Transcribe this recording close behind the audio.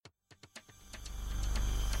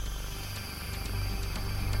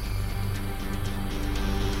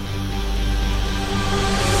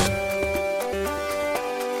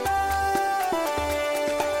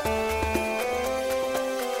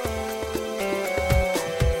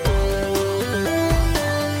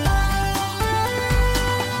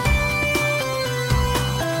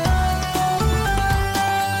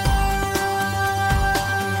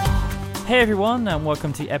Hey everyone, and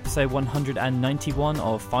welcome to episode 191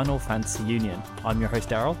 of Final Fantasy Union. I'm your host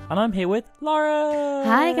Daryl, and I'm here with Lauren.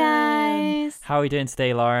 Hi guys. How are we doing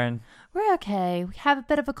today, Lauren? We're okay. We have a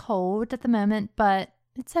bit of a cold at the moment, but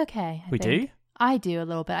it's okay. We do? I do a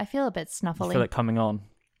little bit. I feel a bit snuffly. You feel it coming on?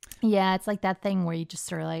 Yeah, it's like that thing where you just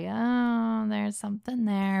sort of like, oh, there's something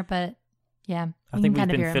there, but yeah. I think we've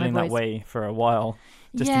been feeling that way for a while,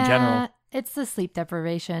 just in general. It's the sleep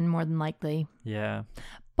deprivation more than likely. Yeah.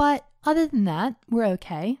 But other than that, we're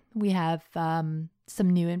okay. We have some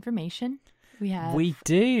new information. We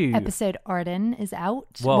do. Episode Ardyn is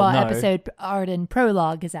out. Well, no. Episode Ardyn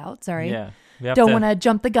Prologue is out. Sorry. Yeah. Don't want to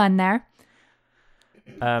jump the gun there.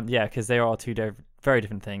 Yeah, because they are two very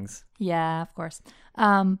different things. Yeah, of course.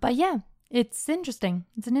 But yeah, it's interesting.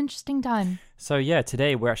 It's an interesting time. So yeah,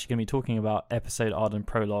 today we're actually going to be talking about episode Ardyn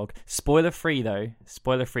Prologue. Spoiler free though.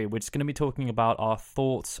 Spoiler free. We're just going to be talking about our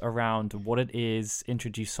thoughts around what it is,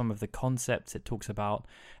 introduce some of the concepts it talks about,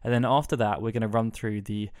 and then after that we're going to run through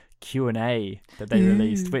the Q&A that they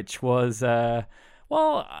released, which was it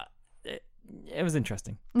was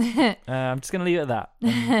interesting. I'm just going to leave it at that.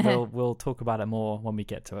 And we'll talk about it more when we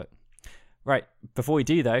get to it. Right, before we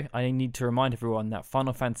do though, I need to remind everyone that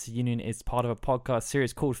Final Fantasy Union is part of a podcast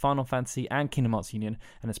series called Final Fantasy and Kingdom Hearts Union,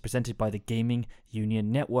 and it's presented by the Gaming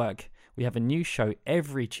Union Network. We have a new show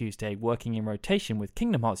every Tuesday working in rotation with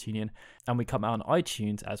Kingdom Hearts Union, and we come out on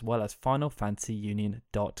iTunes as well as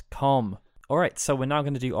FinalFantasyUnion.com. Alright, so we're now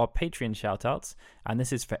going to do our Patreon shoutouts, and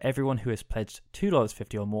this is for everyone who has pledged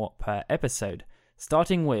 $2.50 or more per episode,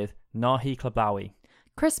 starting with Nahi Klabawi,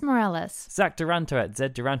 Chris Morales, Zach Duranto at Z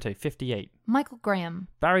Duranto 58, Michael Graham,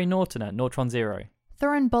 Barry Norton at Nortron Zero,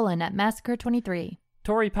 Thorin Bullen at Massacre 23,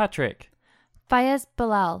 Tori Patrick, Fayez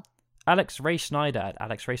Bilal, Alex Ray Schneider at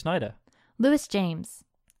Alex Ray Schneider, Lewis James,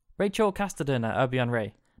 Rachel Casterden at Urbion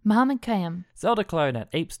Ray, Mohammed Kayam, Zelda Clone at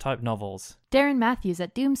Apes Type Novels, Darren Matthews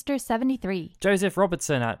at Doomster 73, Joseph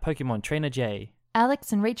Robertson at Pokemon Trainer J,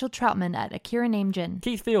 Alex and Rachel Troutman at Akira Name Jin,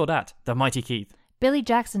 Keith Field at The Mighty Keith, Billy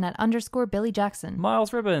Jackson at _Billy Jackson,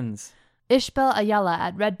 Miles Ribbons, Ishbel Ayala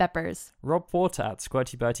at Red Peppers, Rob Porter at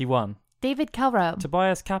Squirty Bertie 1, David Calro,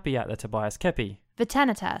 Tobias Cappy at The Tobias Kepi,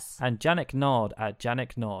 Vitanitas, and Janik Nod at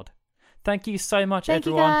Janik Nod. Thank you so much, Thank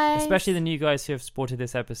you, everyone, guys. especially the new guys who have supported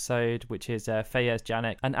this episode, which is Fayez,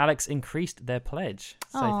 Janik, and Alex increased their pledge.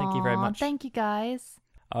 So thank you very much. Thank you, guys.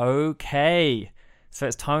 Okay, so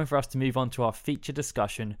it's time for us to move on to our feature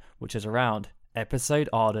discussion, which is around episode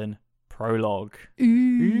Ardyn Prologue.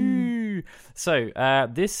 Ooh. So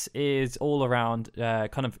this is all around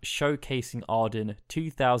kind of showcasing Ardyn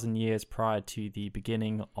 2,000 years prior to the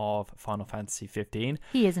beginning of Final Fantasy 15.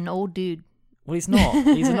 He is an old dude. Well, he's not.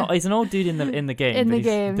 He's an old dude in the game. But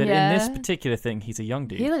in this particular thing, he's a young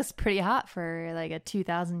dude. He looks pretty hot for like a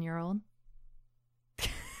 2,000-year-old.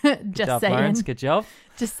 Good job, saying. Lawrence. Good job.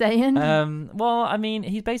 Just saying. Well, I mean,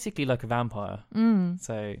 he's basically like a vampire.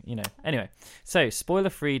 So, Anyway, so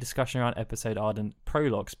spoiler-free discussion around episode Ardyn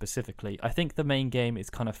Prologue specifically. I think the main game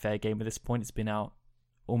is kind of fair game at this point. It's been out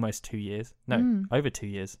almost 2 years. No, over 2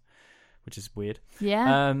 years, which is weird.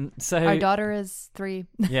 Yeah. So our daughter is 3.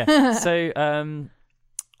 Yeah. So,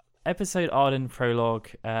 episode Ardyn Prologue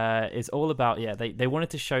is all about, they wanted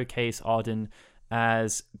to showcase Ardyn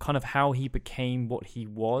as kind of how he became what he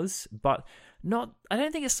was, but I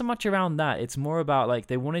don't think it's so much around that. It's more about like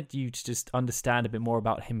they wanted you to just understand a bit more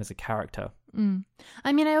about him as a character.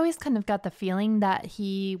 I mean, I always kind of got the feeling that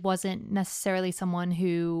he wasn't necessarily someone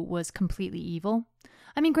who was completely evil.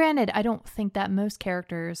 I mean, granted, I don't think that most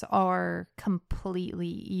characters are completely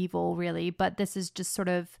evil, really, but this is just sort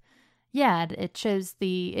of, it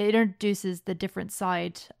introduces the different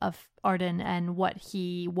side of Ardyn and what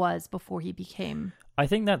he was before he became. I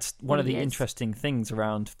think that's one of the interesting things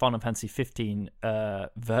around Final Fantasy 15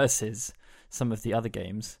 versus some of the other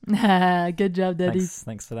games. Good job, Daddy.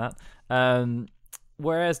 Thanks for that.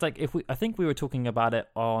 Whereas, like, I think we were talking about it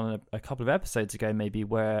on a couple of episodes ago, maybe,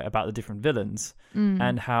 about the different villains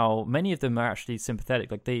and how many of them are actually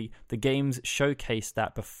sympathetic. Like the games showcased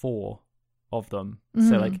that before of them.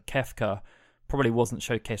 So like Kefka probably wasn't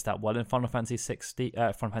showcased that well in Final Fantasy 6,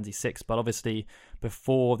 but obviously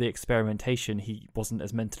before the experimentation he wasn't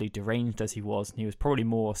as mentally deranged as he was, and he was probably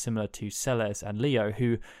more similar to Celes and Leo,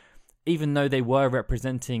 who, even though they were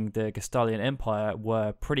representing the Gestalian Empire,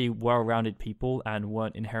 were pretty well-rounded people and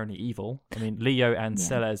weren't inherently evil. I mean, Leo and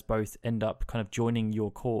Celes both end up kind of joining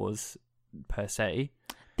your cause per se.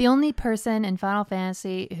 The only person in Final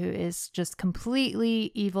Fantasy who is just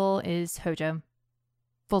completely evil is Hojo.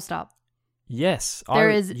 Full stop. Yes. There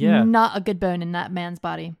is not a good bone in that man's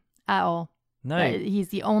body at all. No, he's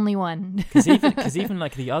the only one. Because even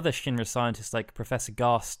like the other Shinra scientists, like Professor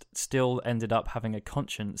Gast, still ended up having a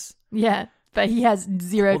conscience. Yeah, but he has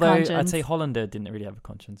zero conscience. Although I'd say Hollander didn't really have a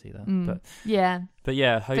conscience either. But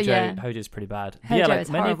yeah, Hojo's pretty bad. Hojo is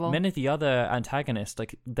horrible. Many of the other antagonists,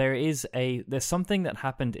 like there's something that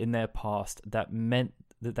happened in their past that meant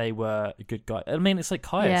that they were a good guy. I mean, it's like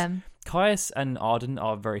Caius. Yeah. Caius and Ardyn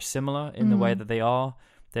are very similar in the way that they are.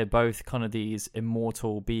 They're both kind of these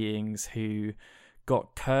immortal beings who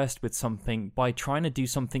got cursed with something by trying to do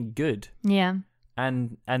something good. Yeah.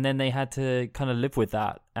 And then they had to kind of live with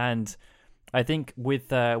that. And I think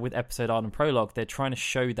with episode Ardyn Prologue, they're trying to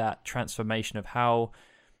show that transformation of how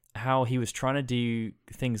he was trying to do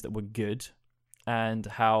things that were good and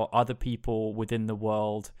how other people within the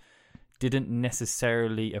world didn't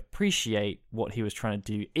necessarily appreciate what he was trying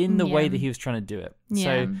to do in the way that he was trying to do it. Yeah.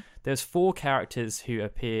 So there's 4 characters who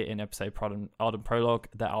appear in episode Ardyn Prologue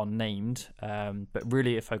that are named, but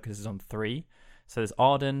really it focuses on 3. So there's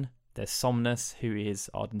Ardyn, there's Somnus, who is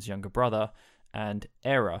Ardyn's younger brother, and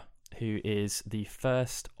Era, who is the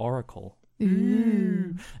first Oracle.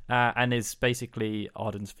 Ooh. And is basically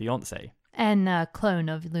Ardyn's fiance. And a clone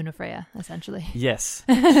of Lunafreya, essentially. Yes,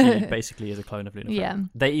 she basically is a clone of Lunafreya. Yeah.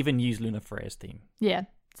 They even use Lunafreya's theme. Yeah,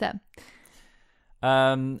 so...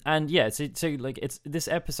 and yeah, so like this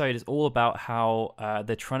episode is all about how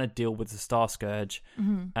they're trying to deal with the Star Scourge,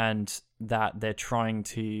 and that they're trying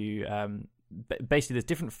to basically there's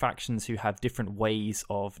different factions who have different ways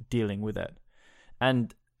of dealing with it,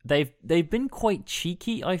 and they've been quite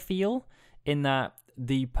cheeky, I feel, in that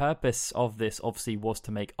the purpose of this obviously was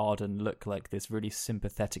to make Ardyn look like this really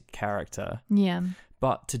sympathetic character. Yeah.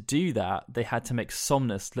 But to do that, they had to make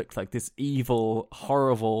Somnus look like this evil,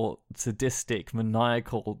 horrible, sadistic,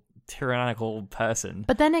 maniacal, tyrannical person.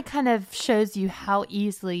 But then it kind of shows you how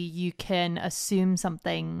easily you can assume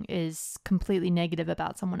something is completely negative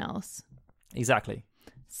about someone else. Exactly.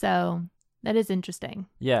 So that is interesting.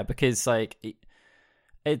 Yeah, because like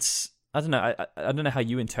it's... I don't know. I don't know how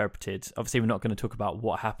you interpreted. Obviously, we're not going to talk about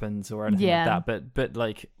what happens or anything like that. But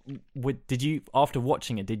like, did you, after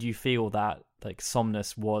watching it, did you feel that like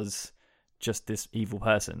Somnus was just this evil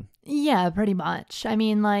person? Yeah, pretty much. I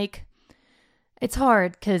mean, like, it's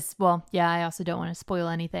hard because, well, yeah, I also don't want to spoil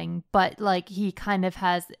anything. But like, he kind of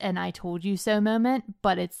has an "I told you so" moment.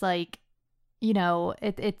 But it's like, you know,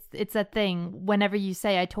 it's that thing. Whenever you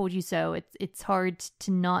say "I told you so," it's hard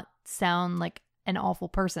to not sound like an awful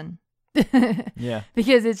person. Yeah,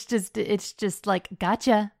 because it's just like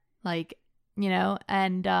gotcha, like, you know,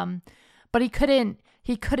 and but he couldn't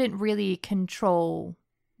really control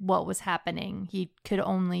what was happening. He could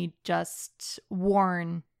only just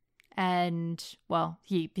warn, and well,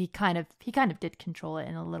 he kind of did control it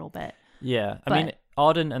in a little bit. Yeah, I mean,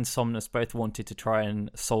 Ardyn and Somnus both wanted to try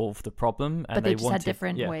and solve the problem, and but they just had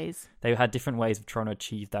different ways. They had different ways of trying to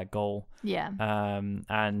achieve that goal. Yeah.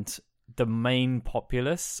 And the main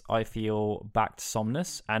populace, I feel, backed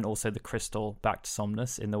Somnus, and also the Crystal backed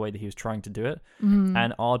Somnus in the way that he was trying to do it.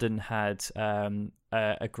 And Ardyn had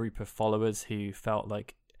a group of followers who felt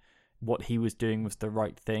like what he was doing was the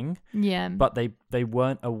right thing. Yeah. But they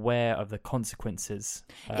weren't aware of the consequences.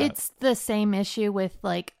 It's the same issue with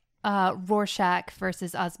like Rorschach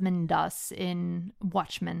versus Osminidas in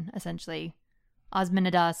Watchmen, essentially.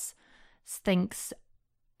 Osminidas thinks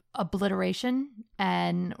obliteration,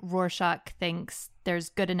 and Rorschach thinks there's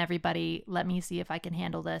good in everybody. Let me see if I can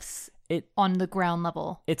handle this on the ground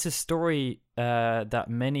level. It's a story that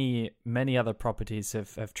many other properties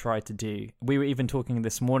have tried to do. We were even talking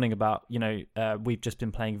this morning about, you know, we've just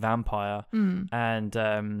been playing Vampire,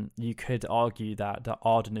 and you could argue that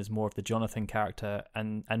Ardyn is more of the Jonathan character,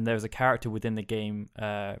 and there's a character within the game,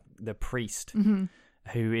 the priest,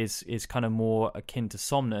 who is kind of more akin to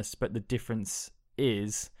Somnus, but the difference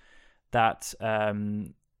is that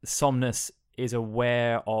Somnus is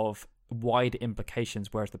aware of wide implications,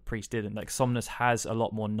 whereas the priest didn't. Like, Somnus has a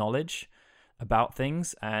lot more knowledge about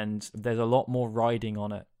things, and there's a lot more riding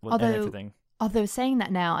on it and everything. Although saying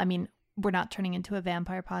that now, I mean, we're not turning into a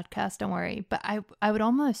vampire podcast, don't worry, but I would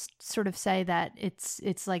almost sort of say that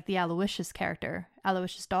it's like the Aloysius character,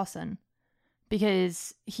 Aloysius Dawson,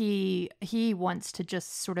 because he wants to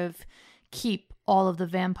just sort of keep all of the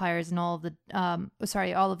vampires and all of the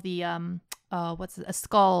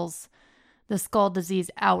skulls, the skull disease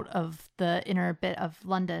out of the inner bit of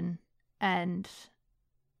London, and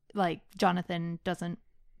like Jonathan doesn't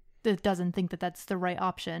think that that's the right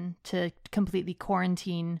option, to completely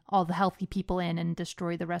quarantine all the healthy people in and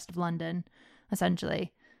destroy the rest of London,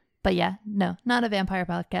 essentially. But yeah, no, not a vampire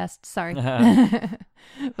podcast, sorry.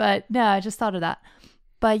 But no, I just thought of that.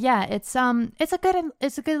 But yeah, it's a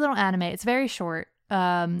good little anime. It's very short.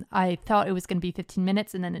 I thought it was going to be 15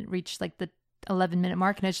 minutes, and then it reached like the 11-minute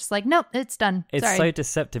mark, and it's just like, nope, it's done. It's Sorry. so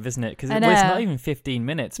deceptive, isn't it? Because it's not even 15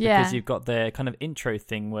 minutes, because you've got the kind of intro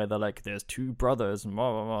thing where they're like, there's two brothers and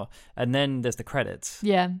blah blah blah, and then there's the credits.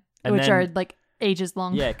 Yeah, and which are like ages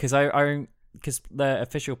long. Yeah, because because the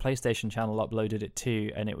official PlayStation channel uploaded it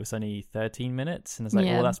too, and it was only 13 minutes, and it's like,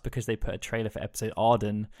 well, that's because they put a trailer for episode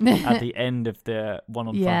Ardyn at the end of the one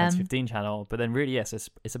on Final Fantasy 15 channel. But then really, yes,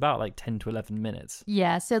 it's about like 10 to 11 minutes.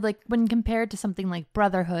 Yeah, so like when compared to something like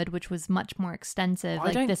Brotherhood, which was much more extensive,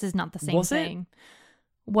 like this is not the same thing.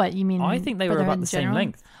 What you mean? I think they were about the same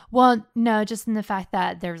length. Well, no, just in the fact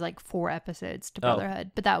that there's like 4 episodes to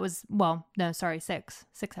Brotherhood, but that was 6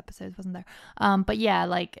 episodes, wasn't there? But yeah,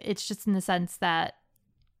 like it's just in the sense that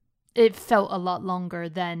it felt a lot longer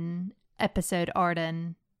than episode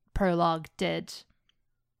Ardyn Prologue did,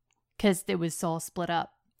 because it was all split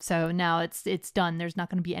up. So now it's done. There's not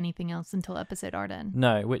going to be anything else until episode Ardyn.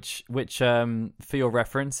 No, which for your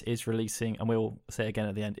reference is releasing, and we'll say again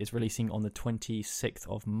at the end, is releasing on the 26th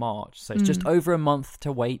of March. So it's just over a month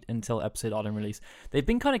to wait until episode Ardyn release. They've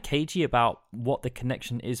been kind of cagey about what the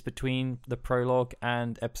connection is between the prologue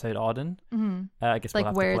and episode Ardyn. Mm-hmm. I guess like we'll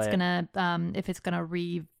have where to it's play gonna if it's gonna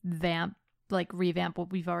revamp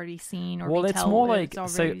what we've already seen, or well, it's more like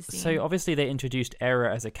so obviously they introduced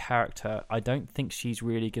Era as a character. I don't think she's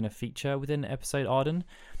really going to feature within episode Ardyn,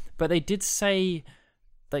 but they did say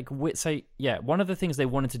one of the things they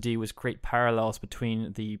wanted to do was create parallels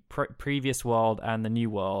between the previous world and the new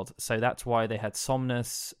world. So that's why they had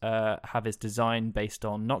Somnus have his design based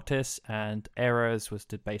on Noctis, and Era's was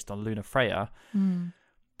based on Luna Freya.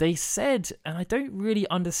 They said, and I don't really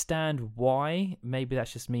understand why, maybe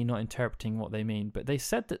that's just me not interpreting what they mean, but they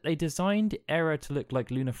said that they designed Era to look like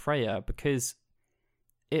Luna Freya because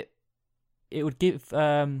it would give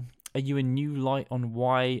you a new light on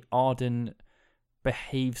why Ardyn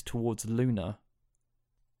behaves towards Luna.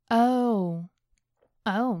 Oh,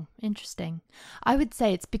 interesting. I would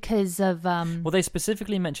say it's because of well, they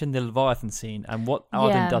specifically mentioned the Leviathan scene and what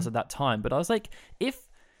Ardyn does at that time, but I was like,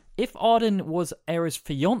 if Ardyn was Era's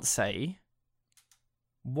fiance,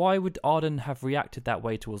 why would Ardyn have reacted that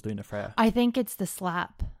way towards Luna Freya? I think it's the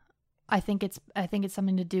slap. I think it's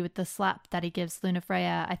something to do with the slap that he gives Luna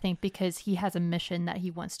Freya. I think because he has a mission that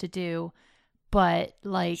he wants to do, but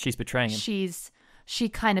like she's betraying him. She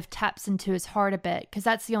kind of taps into his heart a bit, because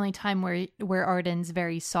that's the only time where Ardyn's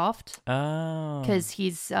very soft. Oh, because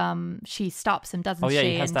she stops him, doesn't she?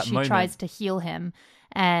 He has that moment. She tries to heal him.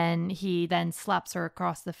 And he then slaps her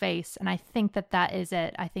across the face. And I think that is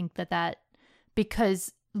it. I think that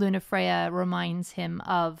because Luna Freya reminds him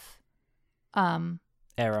of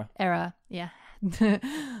Era. Yeah.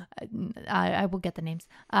 I will get the names.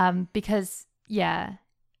 Because, yeah,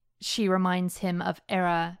 she reminds him of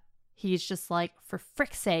Era. He's just like, for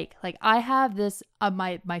frick's sake, like I have this,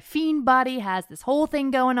 my fiend body has this whole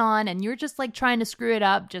thing going on, and you're just like trying to screw it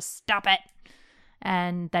up. Just stop it.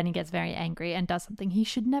 And then he gets very angry and does something he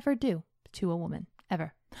should never do to a woman,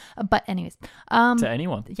 ever. But anyways. To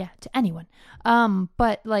anyone. Yeah, to anyone.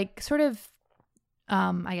 But like sort of,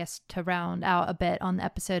 I guess to round out a bit on the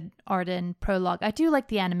episode Ardyn Prologue, I do like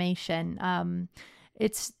the animation.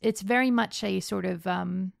 It's very much a sort of,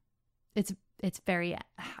 it's very,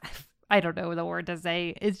 I don't know the word to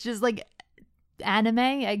say. It's just like anime,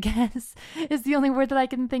 I guess, is the only word that I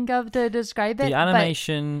can think of to describe it. The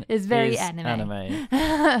animation is very anime.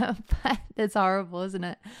 But it's horrible, isn't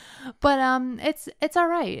it? But it's all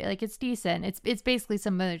right. Like it's decent. It's basically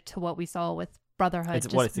similar to what we saw with Brotherhood. It's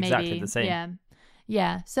exactly the same.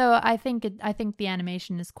 Yeah. So I think the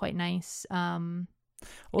animation is quite nice. Although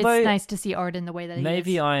it's nice to see Ardyn the way that he is.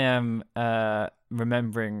 Maybe I am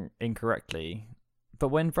remembering incorrectly, but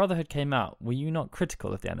when Brotherhood came out, were you not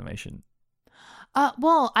critical of the animation?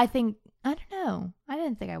 Well, I don't know. I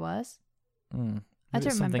didn't think I was. I don't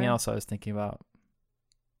remember. Something else I was thinking about.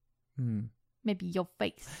 Maybe your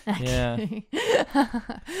face. Actually. Yeah.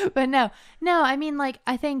 But no. I mean, like,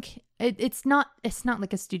 I think it's not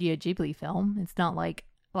like a Studio Ghibli film. It's not like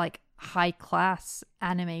high class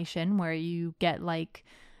animation where you get like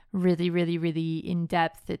really, really, really in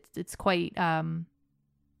depth. It's quite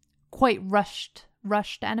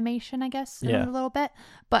rushed animation, I guess, a little bit.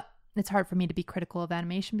 But it's hard for me to be critical of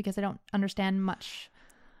animation because I don't understand much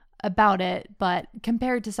about it. But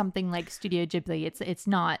compared to something like Studio Ghibli, it's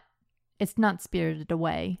not spirited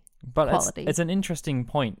away. But quality. It's an interesting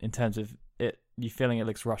point in terms of it. You feeling it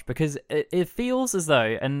looks rushed because it feels as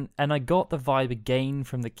though, and I got the vibe again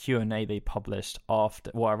from the Q&A they published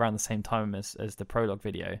around the same time as the prologue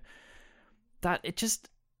video, that it just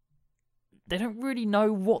they don't really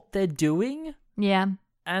know what they're doing. Yeah.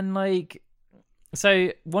 And like,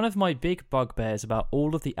 so one of my big bugbears about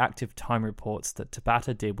all of the active time reports that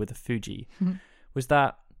Tabata did with the Fuji was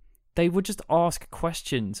that they would just ask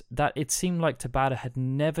questions that it seemed like Tabata had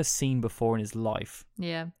never seen before in his life.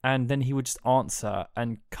 Yeah. And then he would just answer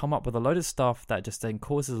and come up with a load of stuff that just then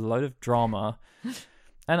causes a load of drama.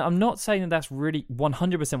 And I'm not saying that that's really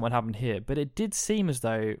 100% what happened here, but it did seem as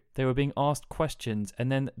though they were being asked questions,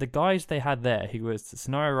 and then the guys they had there, who was the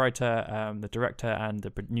scenario writer, the director, and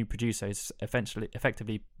the new producer, who's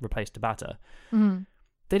effectively replaced Tabata,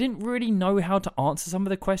 they didn't really know how to answer some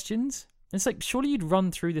of the questions. It's like, surely you'd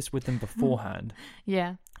run through this with them beforehand.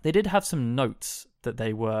 Yeah. They did have some notes that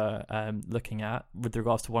they were looking at with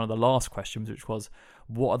regards to one of the last questions, which was,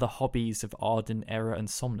 what are the hobbies of Ardyn, Era, and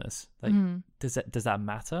Somnus? Like, does that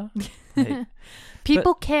matter? Like,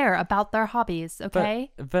 People care about their hobbies,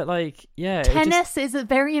 okay? But like, yeah. Tennis is a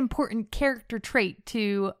very important character trait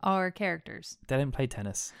to our characters. They didn't play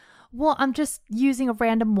tennis. Well, I'm just using a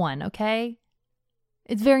random one, okay?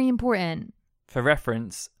 It's very important. For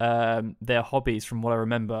reference, their hobbies, from what I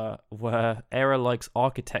remember, were Era likes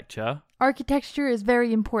architecture. Architecture is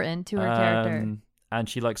very important to her character. And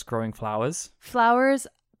she likes growing flowers. Flowers,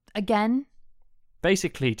 again.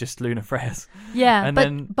 Basically, just Luna Freya's. Yeah,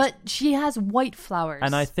 and but she has white flowers.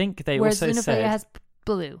 And I think they whereas also Luna said... Freya has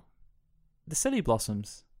blue. The Silly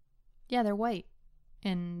Blossoms. Yeah, they're white.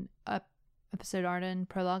 In episode Ardyn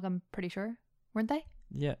Prologue, I'm pretty sure. Weren't they?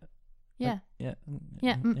 Yeah. Yeah. Yeah.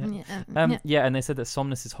 Yeah. And they said that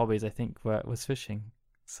Somnus's hobbies, I think, was fishing.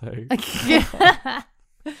 So...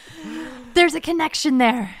 There's a connection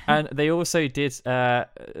there. And they also did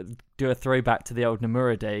do a throwback to the old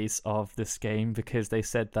Nomura days of this game, because they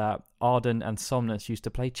said that Ardyn and Somnus used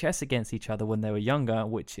to play chess against each other when they were younger,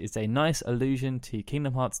 which is a nice allusion to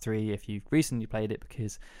Kingdom Hearts 3 if you've recently played it,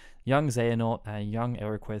 because young Xehanort and young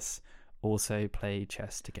Eriquis also play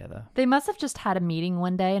chess together. They must have just had a meeting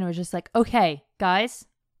one day and were just like, okay, guys,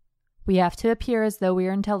 we have to appear as though we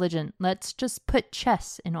are intelligent. Let's just put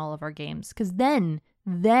chess in all of our games, because then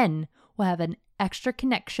we'll have an extra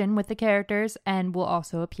connection with the characters and we'll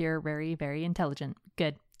also appear very, very intelligent.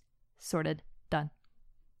 Good. Sorted. Done.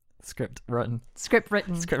 Script written.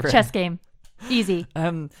 Chess game. Easy.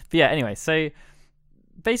 But yeah, anyway, so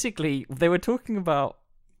basically they were talking about,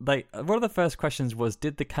 like, one of the first questions was,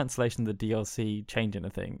 did the cancellation of the DLC change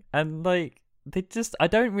anything? And like, I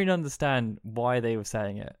don't really understand why they were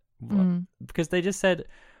saying it. Because they just said,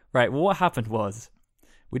 right, well, what happened was,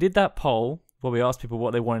 we did that poll where we asked people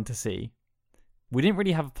what they wanted to see. We didn't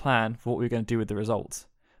really have a plan for what we were going to do with the results.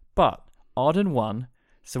 But Ardyn won,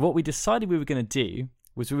 so what we decided we were going to do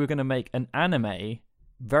was we were going to make an anime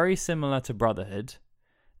very similar to Brotherhood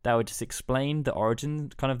that would just explain the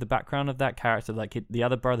origin, kind of the background of that character, like the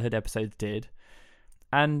other Brotherhood episodes did.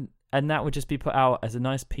 And that would just be put out as a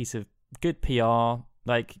nice piece of good PR,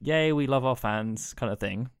 like, yay, we love our fans kind of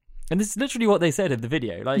thing. And this is literally what they said in the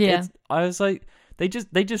video. Like, yeah. I was like, they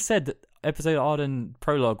just said that episode Ardyn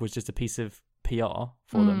Prologue was just a piece of PR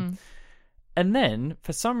for them. And then,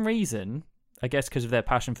 for some reason, I guess because of their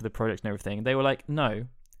passion for the project and everything, they were like, no,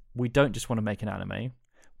 we don't just want to make an anime.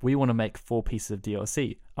 We want to make 4 pieces of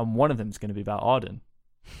DLC, and one of them is going to be about Ardyn.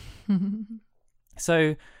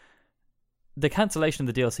 So, the cancellation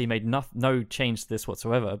of the DLC made no change to this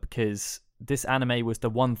whatsoever, because this anime was the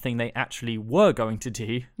one thing they actually were going to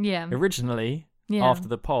do originally after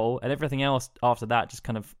the poll, and everything else after that just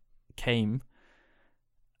kind of came.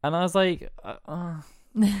 And I was like,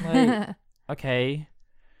 okay.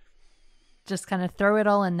 Just kind of throw it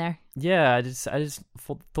all in there. Yeah, I just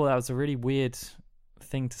thought that was a really weird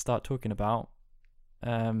thing to start talking about.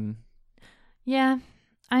 Yeah,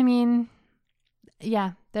 I mean,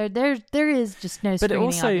 yeah, there is just no. But it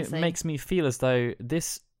also obviously makes me feel as though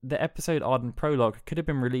the episode Ardyn Prologue could have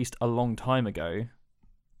been released a long time ago,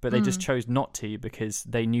 but they just chose not to because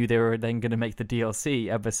they knew they were then going to make the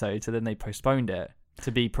DLC episode, so then they postponed it to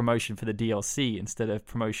be promotion for the DLC instead of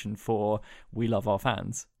promotion for we love our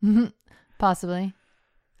fans. Possibly.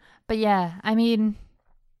 But yeah, I mean,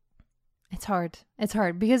 it's hard. It's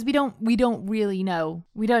hard because we don't really know.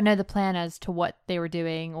 We don't know the plan as to what they were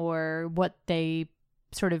doing or what they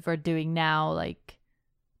sort of are doing now, like,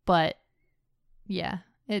 but yeah,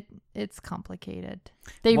 it's complicated.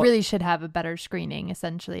 They really should have a better screening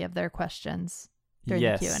essentially of their questions during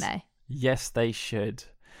the Q&A. Yes, they should.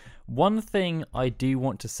 One thing I do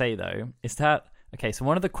want to say though is that, okay, so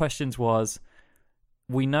one of the questions was,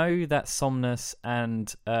 we know that Somnus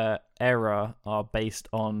and Era are based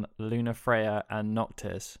on Luna Freya and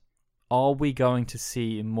Noctis. are we going to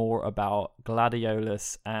see more about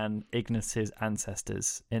Gladiolus and Ignis's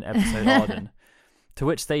ancestors in episode Ardyn? To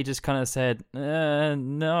which they just kind of said,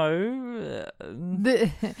 no.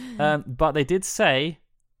 But they did say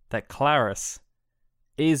that Clarus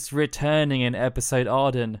is returning in episode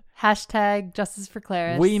Ardyn. Hashtag justice for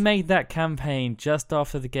Clarus. We made that campaign just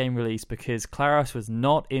after the game release because Clarus was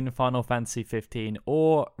not in Final Fantasy 15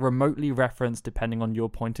 or remotely referenced, depending on your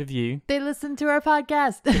point of view. They listened to our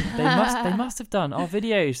podcast. They must have done our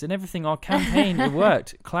videos and everything. Our campaign, it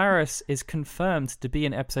worked. Clarus is confirmed to be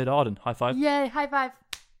in episode Ardyn. High five. Yay, high five.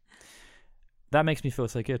 That makes me feel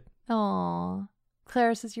so good. Aw,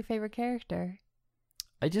 Clarus is your favorite character.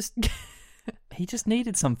 He just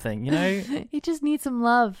needed something, you know? He just needs some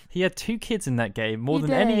love. He had 2 kids in that game, more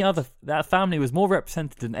than any other. That family was more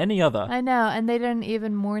represented than any other. I know, and they didn't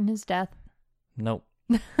even mourn his death. Nope.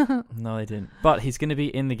 No, they didn't. But he's going to be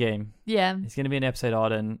in the game. Yeah. He's going to be in episode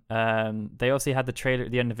Ardyn. They also had the trailer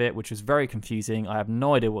at the end of it, which was very confusing. I have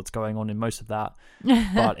no idea what's going on in most of that.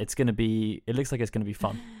 But it looks like it's going to be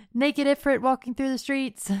fun. Naked Ifrit walking through the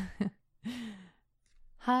streets.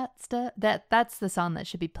 Hot stuff. That's the song that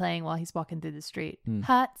should be playing while he's walking through the street.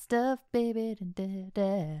 Hot stuff, baby. Da, da,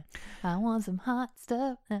 da. I want some hot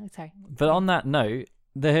stuff. Oh, sorry. But on that note,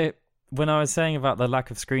 when I was saying about the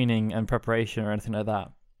lack of screening and preparation or anything like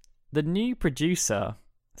that, the new producer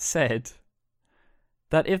said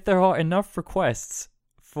that if there are enough requests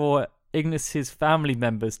for Ignis's family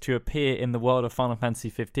members to appear in the world of Final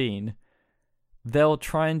Fantasy 15, they'll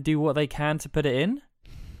try and do what they can to put it in.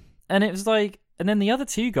 And it was like, and then the other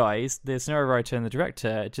 2 guys, the scenario writer and the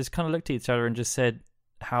director, just kind of looked at each other and just said,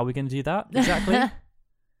 how are we going to do that exactly?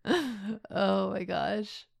 Oh my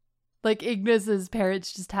gosh. Like Ignis's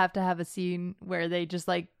parents just have to have a scene where they just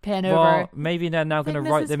like pan over. Well, maybe they're now going to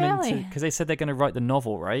write them family. into, because they said they're going to write the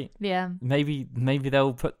novel, right? Yeah. Maybe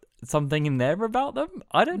they'll put something in there about them.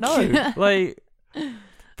 I don't know. But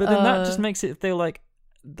then that just makes it feel like,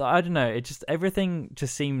 I don't know. It just, everything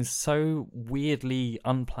just seems so weirdly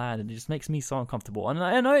unplanned, and it just makes me so uncomfortable. And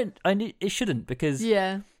I know it shouldn't, because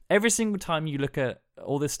every single time you look at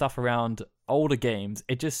all this stuff around older games,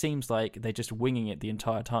 it just seems like they're just winging it the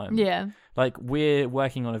entire time. Yeah. Like, we're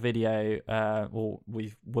working on a video, or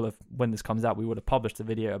we will have, when this comes out, we would have published a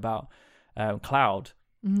video about Cloud.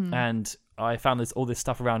 Mm-hmm. And I found all this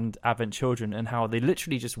stuff around Advent Children and how they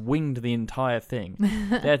literally just winged the entire thing.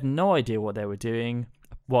 They had no idea what they were doing.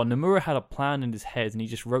 Well, Nomura had a plan in his head, and he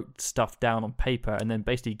just wrote stuff down on paper and then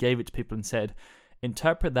basically gave it to people and said,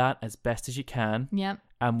 interpret that as best as you can,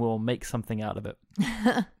 and we'll make something out of it.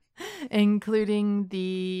 Including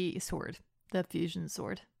the sword, the fusion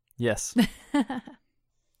sword. Yes.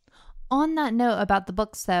 On that note about the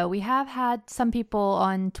books, though, we have had some people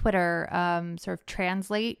on Twitter sort of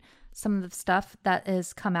translate some of the stuff that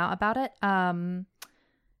has come out about it.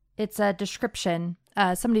 It's a description.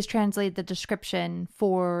 Somebody's translated the description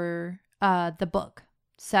for the book.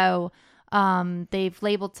 So they've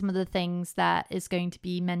labeled some of the things that is going to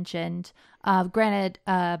be mentioned. Granted,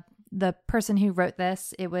 the person who wrote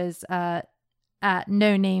this, it was at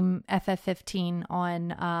no name FF15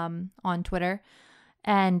 on Twitter.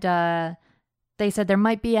 And they said there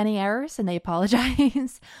might be any errors, and they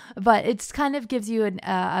apologize. But it kind of gives you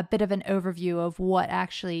a bit of an overview of what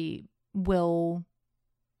actually will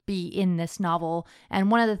be in this novel. And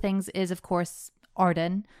one of the things is, of course,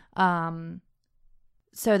 Ardyn.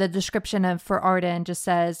 So the description for Ardyn just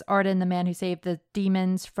says, Ardyn, the man who saved the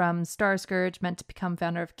demons from Star Scourge, meant to become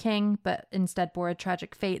founder of King, but instead bore a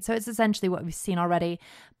tragic fate. So it's essentially what we've seen already.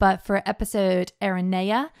 But for episode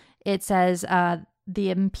Aranea, it says, the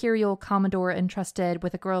Imperial Commodore entrusted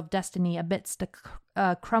with a girl of destiny amidst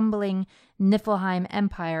a crumbling Niflheim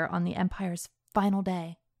Empire on the Empire's final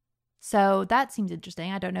day. So that seems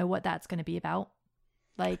interesting. I don't know what that's going to be about.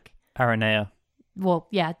 Like Aranea. Well,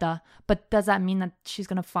 yeah, duh. But does that mean that she's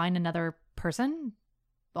going to find another person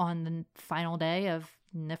on the final day of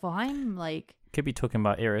Niflheim? Like, could be talking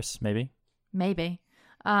about Iris, maybe. Maybe.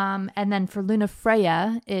 And then for Luna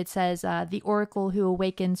Freya, it says, the oracle who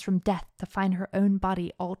awakens from death to find her own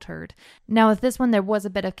body altered. Now, with this one, there was a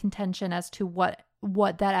bit of contention as to what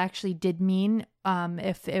that actually did mean,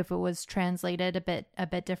 if it was translated a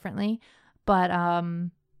bit differently. But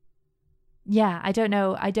yeah, I don't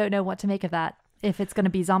know what to make of that. If it's going to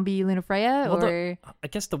be zombie Luna Freya, or I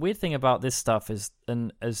guess the weird thing about this stuff is,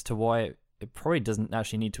 and as to why it probably doesn't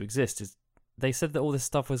actually need to exist, is they said that all this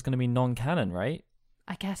stuff was going to be non-canon, right?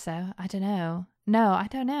 I guess so. I don't know. No, I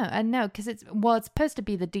don't know. No, because it's supposed to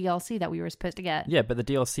be the DLC that we were supposed to get. Yeah, but the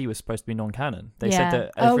DLC was supposed to be non-canon. They said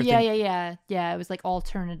that. Everything... Oh yeah. It was like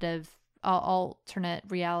alternate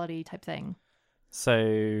reality type thing.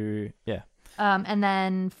 So yeah. And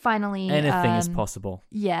then finally, anything is possible.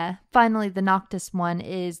 Yeah. Finally, the Noctis one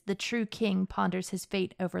is the true king ponders his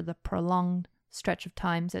fate over the prolonged stretch of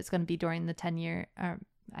time. So it's going to be during the 10-year,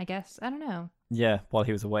 I guess. I don't know. Yeah, while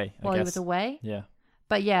he was away. While he was away? Yeah.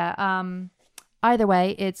 But yeah, either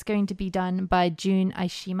way, it's going to be done by Jun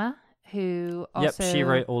Aishima, who also... Yep, she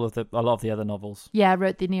wrote a lot of the other novels. Yeah,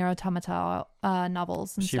 wrote the Nier Automata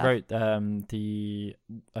novels and she stuff. Wrote the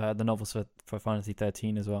novels for Final Fantasy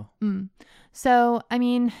 13 as well. So, I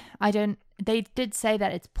mean, they did say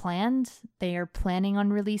that it's planned. They are planning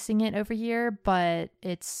on releasing it over here, but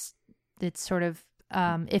it's sort of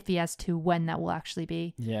iffy as to when that will actually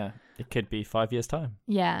be. Yeah, it could be 5 years' time.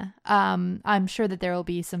 Yeah. I'm sure that there will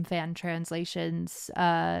be some fan translations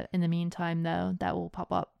in the meantime, though, that will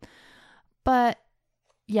pop up. But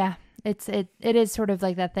yeah, it is sort of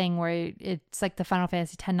like that thing where it's like the Final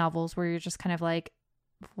Fantasy X novels where you're just kind of like,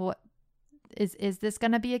 what is this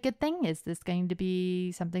going to be a good thing? Is this going to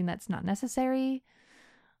be something that's not necessary?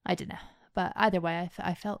 I don't know. But either way,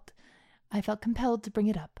 I felt compelled to bring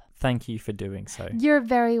it up. Thank you for doing so. You're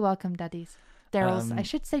very welcome, Daddies. Daryl's. I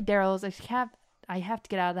should say Daryl's. I have to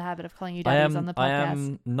get out of the habit of calling you Daddies on the podcast. I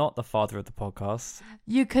am not the father of the podcast.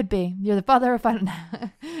 You could be. You're the father of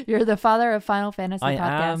You're the father of Final Fantasy podcast.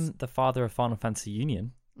 I am the father of Final Fantasy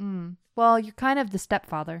Union. Well, you're kind of the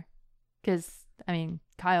stepfather, because I mean,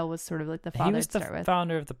 Kyle was sort of like the father. He was the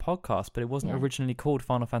founder of the podcast, but it wasn't originally called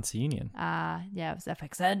Final Fantasy Union. Yeah, it was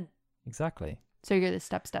FXN. Exactly. So you're the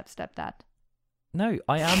stepdad. No,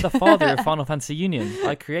 I am the father of Final Fantasy Union.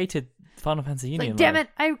 I created Final Fantasy Union. Like, damn it,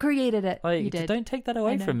 I created it. Like, you did. Don't take that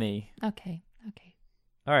away from me. Okay.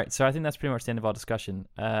 All right, so I think that's pretty much the end of our discussion.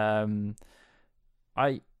 I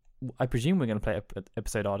presume we're going to play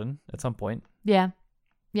episode Ardyn at some point. Yeah.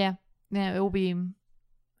 It will be.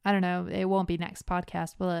 I don't know. It won't be next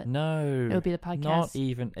podcast, will it? No. It'll be the podcast. Not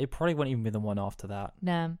even. It probably won't even be the one after that.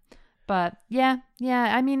 No. But yeah.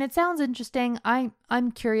 I mean, it sounds interesting.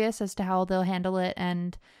 I'm curious as to how they'll handle it,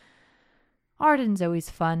 and Ardyn's always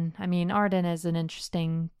fun. I mean, Ardyn is an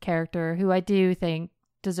interesting character who I do think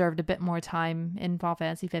deserved a bit more time in Final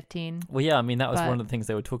Fantasy 15. Well, yeah. I mean, that was one of the things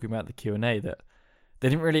they were talking about in the Q&A, that they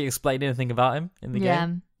didn't really explain anything about him in the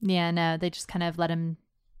game. Yeah. No, they just kind of let him.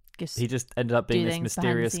 He just ended up being this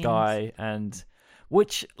mysterious guy, and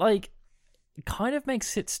which kind of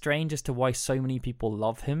makes it strange as to why so many people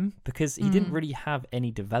love him, because he didn't really have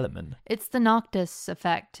any development. It's the Noctis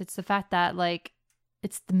effect. It's the fact that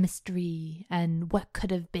it's the mystery and what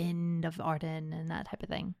could have been of Ardyn and that type of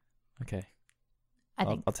thing. Okay,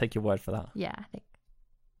 I'll take your word for that. Yeah, I think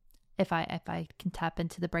if I can tap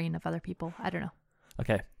into the brain of other people, I don't know.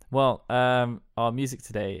 Okay, well, our music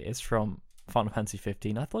today is from Final Fantasy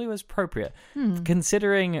 15. I thought it was appropriate,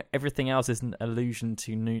 considering everything else is an allusion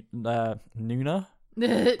to Luna.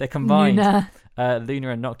 They're combined, Luna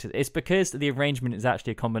and Noctis. It's because the arrangement is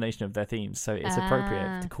actually a combination of their themes, so it's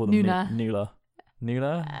appropriate to call them Nula.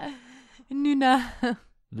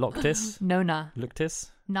 Loctis. Nona.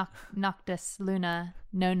 Luctis. Noctis. Luna.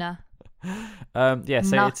 Nona. Yeah,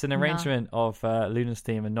 so it's an arrangement of Luna's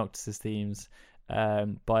theme and Noctis's themes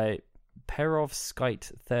by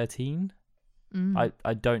Perovskite 13. I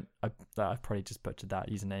probably just butchered that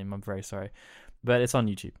username. I'm very sorry, but it's on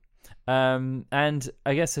YouTube. And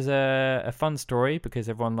I guess there's a fun story, because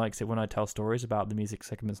everyone likes it when I tell stories about the music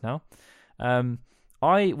segments now.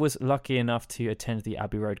 I was lucky enough to attend the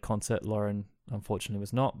Abbey Road concert. Lauren, unfortunately,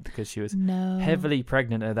 was not, because she was heavily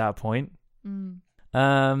pregnant at that point.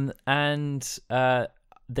 And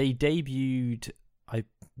they debuted, I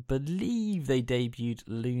believe they debuted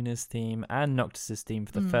Luna's theme and Noctis's theme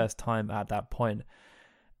for the first time at that point.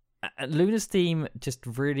 Luna's theme just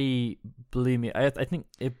really blew me. I think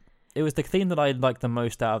it was the theme that I liked the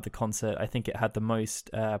most out of the concert. I think it had the most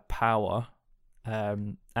power.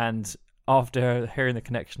 And after hearing the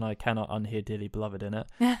connection, I cannot unhear Dearly Beloved in it.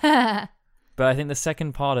 But I think the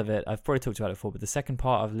second part of it, I've probably talked about it before, but the second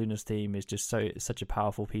part of Luna's theme is just such a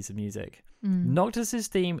powerful piece of music. Noctis's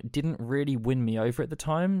theme didn't really win me over at the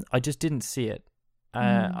time. I just didn't see it.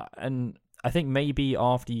 And I think maybe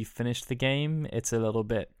after you finished the game, it's a little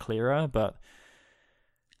bit clearer, but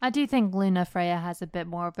I do think Luna Freya has a bit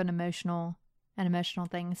more of an emotional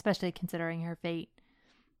thing, especially considering her fate.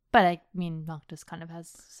 But I mean, Noctis kind of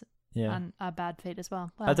has a bad fate as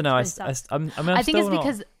well. I don't know. I think it's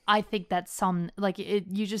because I think that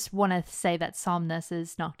you just want to say that Somnus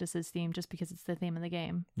is Noctis's theme just because it's the theme of the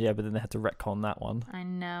game. Yeah, but then they had to retcon that one. I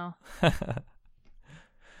know.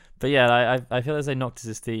 But yeah, I feel as though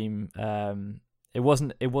Noctis's theme, it was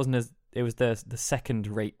the second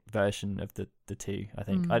rate version of the two. I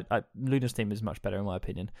think Luna's theme is much better in my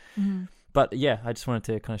opinion. But yeah, I just wanted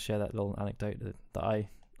to kind of share that little anecdote that I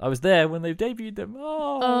was there when they debuted them.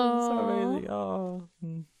 Oh. So amazing. Oh,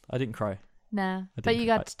 I didn't cry. Nah, but you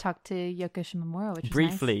got to talk to Yoko Shimomura, which was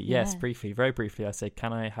briefly, nice. Yes, briefly, very briefly. I said,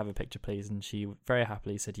 "Can I have a picture, please?" And she very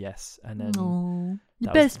happily said yes. And then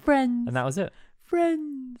your best friends, and that was it.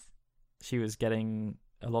 Friends. She was getting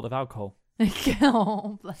a lot of alcohol.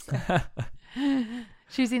 Oh, bless her.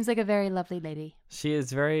 She seems like a very lovely lady. She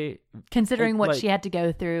is very, considering what she had to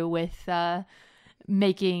go through with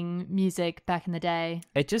making music back in the day.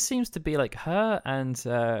 It just seems to be like her and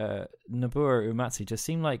Nobuo Uematsu just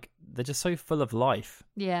seem like they're just so full of life.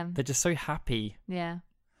 Yeah. They're just so happy. Yeah.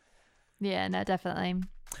 Yeah, no, definitely.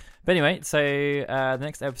 But anyway, so the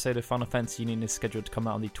next episode of Final Fantasy Union is scheduled to come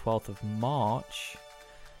out on the 12th of March.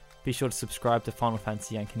 Be sure to subscribe to Final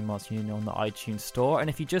Fantasy and Kingdom Hearts Union on the iTunes store.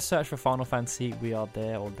 And if you just search for Final Fantasy, we are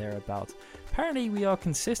there or thereabouts. Apparently, we are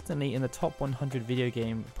consistently in the top 100 video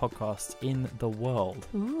game podcasts in the world.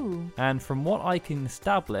 Ooh. And from what I can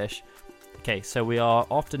establish, okay, so we are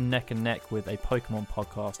often neck and neck with a Pokemon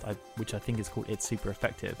podcast, which I think is called It's Super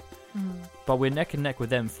Effective. But we're neck and neck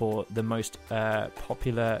with them for the most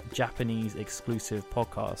popular Japanese exclusive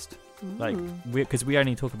podcast. Ooh. Like, because we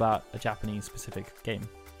only talk about a Japanese specific game.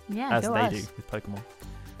 Yeah, as they do with Pokemon.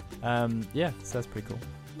 Yeah, so that's pretty cool.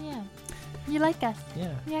 Yeah. You like us.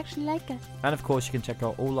 Yeah. You actually like us. And of course, you can check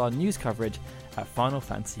out all our news coverage at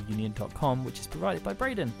FinalFantasyUnion.com, which is provided by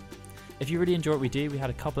Braden. If you really enjoy what we do, we had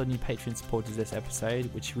a couple of new Patreon supporters this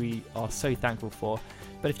episode, which we are so thankful for.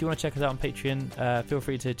 But if you want to check us out on Patreon, feel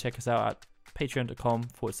free to check us out at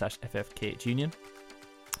patreon.com/FFKHUnion.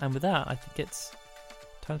 And with that, I think it's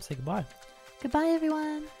time to say goodbye. Goodbye,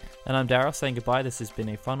 everyone. And I'm Daryl saying goodbye. This has been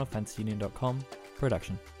a FinalFantasyUnion.com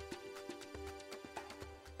production.